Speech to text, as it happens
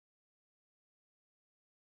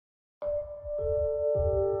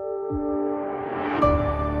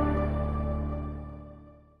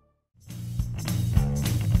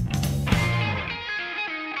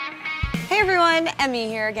everyone, Emmy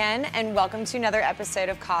here again, and welcome to another episode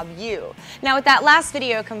of COBB U. Now with that last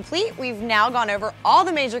video complete, we've now gone over all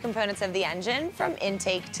the major components of the engine from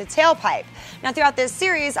intake to tailpipe. Now throughout this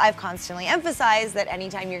series, I've constantly emphasized that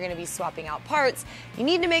anytime you're going to be swapping out parts, you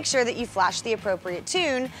need to make sure that you flash the appropriate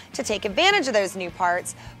tune to take advantage of those new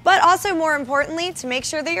parts, but also more importantly, to make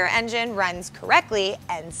sure that your engine runs correctly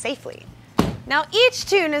and safely. Now each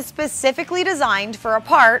tune is specifically designed for a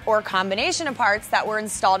part or combination of parts that were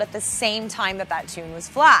installed at the same time that that tune was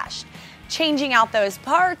flashed. Changing out those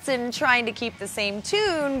parts and trying to keep the same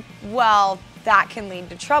tune, well, that can lead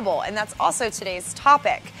to trouble, and that's also today's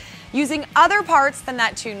topic, using other parts than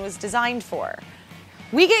that tune was designed for.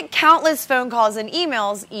 We get countless phone calls and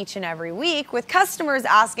emails each and every week with customers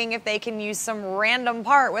asking if they can use some random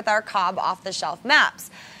part with our COBB off-the-shelf maps.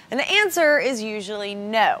 And the answer is usually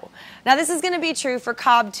no. Now this is going to be true for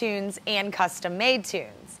COBB tunes and custom-made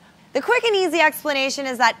tunes. The quick and easy explanation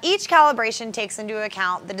is that each calibration takes into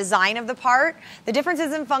account the design of the part, the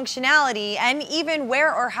differences in functionality, and even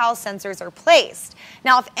where or how sensors are placed.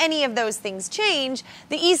 Now if any of those things change,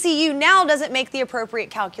 the ECU now doesn't make the appropriate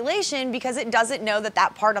calculation because it doesn't know that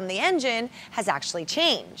that part on the engine has actually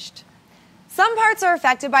changed. Some parts are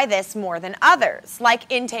affected by this more than others,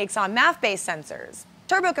 like intakes on MAF-based sensors,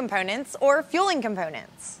 turbo components, or fueling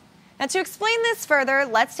components. Now to explain this further,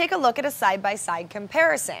 let's take a look at a side-by-side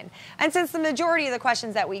comparison. And since the majority of the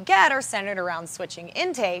questions that we get are centered around switching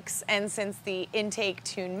intakes, and since the intake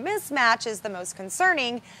tune mismatch is the most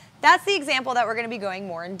concerning, that's the example that we're going to be going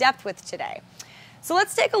more in depth with today. So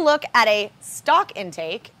let's take a look at a stock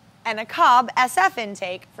intake and a COBB SF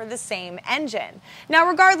intake for the same engine. Now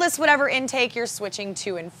regardless whatever intake you're switching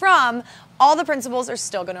to and from, all the principles are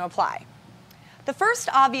still going to apply. The first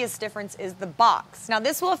obvious difference is the box. Now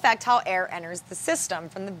this will affect how air enters the system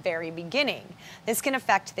from the very beginning. This can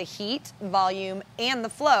affect the heat, volume, and the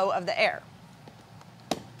flow of the air.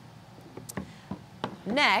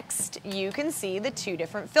 Next, you can see the two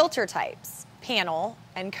different filter types, panel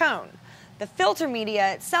and cone. The filter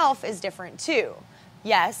media itself is different too.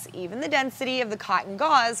 Yes, even the density of the cotton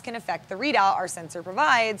gauze can affect the readout our sensor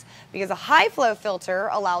provides because a high flow filter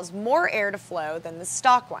allows more air to flow than the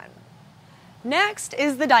stock one. Next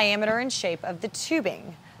is the diameter and shape of the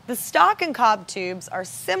tubing. The stock and COBB tubes are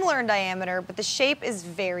similar in diameter, but the shape is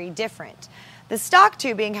very different. The stock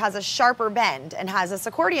tubing has a sharper bend and has this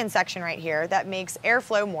accordion section right here that makes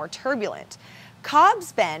airflow more turbulent.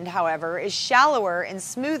 COBB's bend, however, is shallower and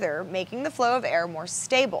smoother, making the flow of air more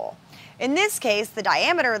stable. In this case, the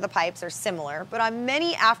diameter of the pipes are similar, but on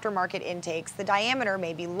many aftermarket intakes, the diameter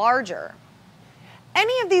may be larger.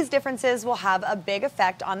 Any of these differences will have a big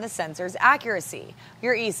effect on the sensor's accuracy.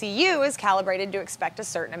 Your ECU is calibrated to expect a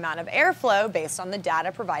certain amount of airflow based on the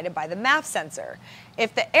data provided by the MAF sensor.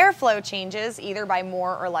 If the airflow changes either by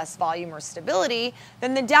more or less volume or stability,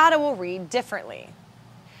 then the data will read differently.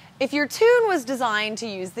 If your tune was designed to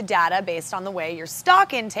use the data based on the way your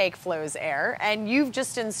stock intake flows air, and you've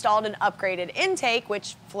just installed an upgraded intake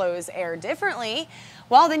which flows air differently,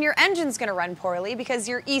 well then your engine's going to run poorly because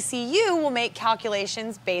your ECU will make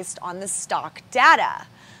calculations based on the stock data.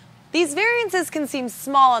 These variances can seem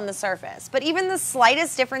small on the surface, but even the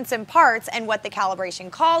slightest difference in parts and what the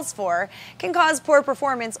calibration calls for can cause poor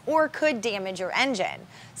performance or could damage your engine.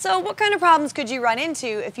 So what kind of problems could you run into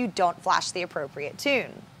if you don't flash the appropriate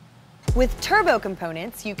tune? With turbo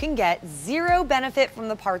components, you can get zero benefit from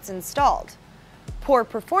the parts installed, poor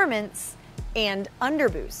performance, and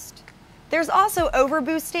underboost. There's also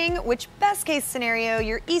overboosting, which best case scenario,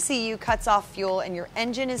 your ECU cuts off fuel and your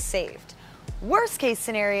engine is saved. Worst case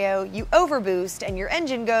scenario, you overboost and your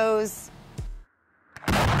engine goes...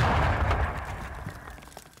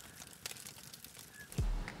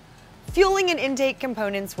 Fueling and intake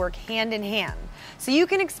components work hand in hand, so you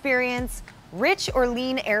can experience rich or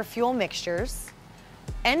lean air-fuel mixtures,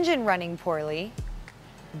 engine running poorly,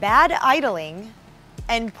 bad idling,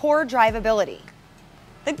 and poor drivability.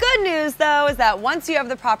 The good news, though, is that once you have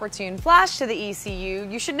the proper tune flashed to the ECU,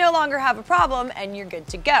 you should no longer have a problem and you're good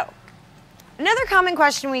to go. Another common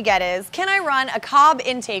question we get is, can I run a COBB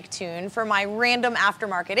intake tune for my random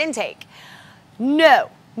aftermarket intake?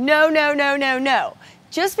 No. No, no, no, no, no.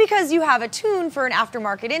 Just because you have a tune for an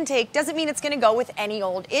aftermarket intake doesn't mean it's going to go with any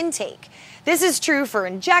old intake. This is true for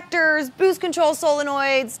injectors, boost control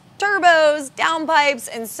solenoids, turbos, downpipes,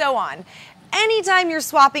 and so on. Anytime you're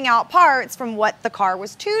swapping out parts from what the car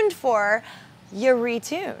was tuned for, you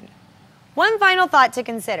retune. One final thought to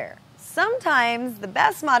consider. Sometimes the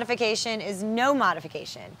best modification is no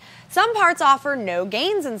modification. Some parts offer no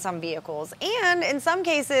gains in some vehicles, and in some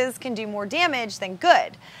cases can do more damage than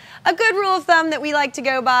good. A good rule of thumb that we like to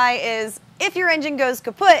go by is if your engine goes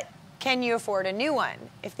kaput, Can you afford a new one?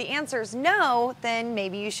 If the answer is no, then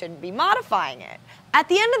maybe you shouldn't be modifying it. At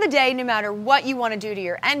the end of the day, no matter what you want to do to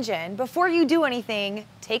your engine, before you do anything,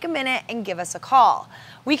 take a minute and give us a call.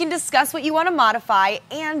 We can discuss what you want to modify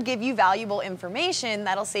and give you valuable information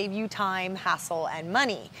that'll save you time, hassle, and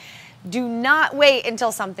money. Do not wait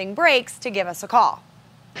until something breaks to give us a call.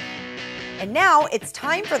 And now it's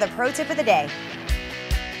time for the pro tip of the day.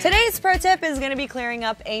 Today's pro tip is going to be clearing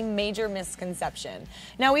up a major misconception.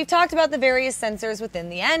 Now, we've talked about the various sensors within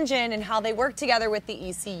the engine and how they work together with the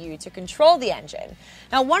ECU to control the engine.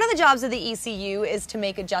 Now, one of the jobs of the ECU is to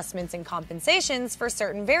make adjustments and compensations for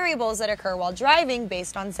certain variables that occur while driving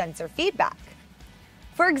based on sensor feedback.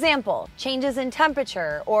 For example, changes in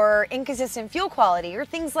temperature or inconsistent fuel quality or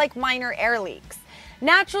things like minor air leaks.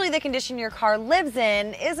 Naturally, the condition your car lives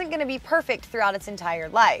in isn't going to be perfect throughout its entire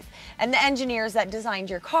life, and the engineers that designed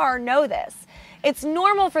your car know this. It's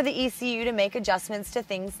normal for the ECU to make adjustments to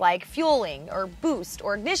things like fueling or boost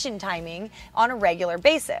or ignition timing on a regular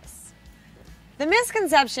basis. The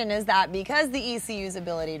misconception is that because the ECU's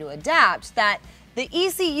ability to adapt, that the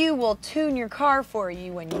ECU will tune your car for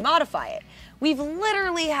you when you modify it. We've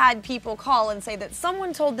literally had people call and say that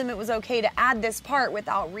someone told them it was okay to add this part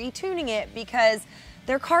without retuning it because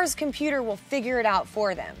their car's computer will figure it out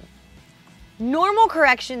for them. Normal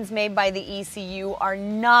corrections made by the ECU are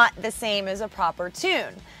not the same as a proper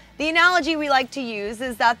tune. The analogy we like to use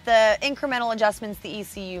is that the incremental adjustments the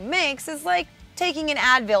ECU makes is like taking an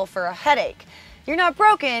Advil for a headache. You're not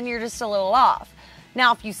broken, you're just a little off.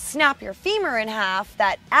 Now, if you snap your femur in half,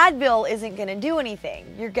 that Advil isn't going to do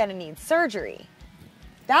anything. You're going to need surgery.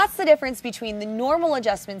 That's the difference between the normal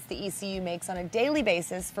adjustments the ECU makes on a daily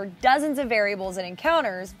basis for dozens of variables it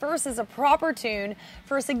encounters versus a proper tune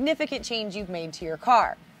for a significant change you've made to your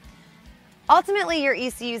car. Ultimately, your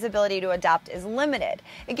ECU's ability to adapt is limited.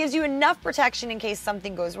 It gives you enough protection in case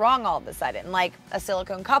something goes wrong all of a sudden, like a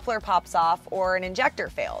silicone coupler pops off or an injector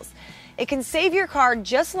fails. It can save your car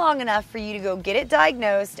just long enough for you to go get it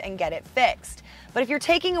diagnosed and get it fixed. But if you're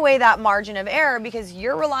taking away that margin of error because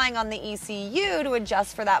you're relying on the ECU to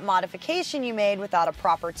adjust for that modification you made without a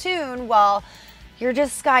proper tune, well, you're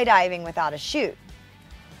just skydiving without a chute.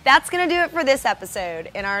 That's going to do it for this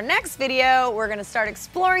episode. In our next video, we're going to start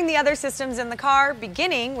exploring the other systems in the car,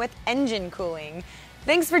 beginning with engine cooling.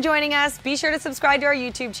 Thanks for joining us. Be sure to subscribe to our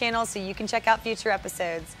YouTube channel so you can check out future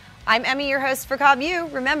episodes. I'm Emmy, your host for COBB U.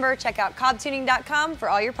 Remember, check out cobbtuning.com for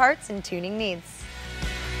all your parts and tuning needs.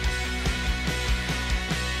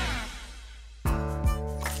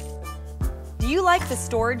 Do you like the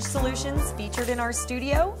storage solutions featured in our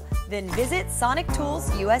studio? Then visit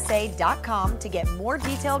sonictoolsusa.com to get more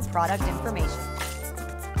detailed product information.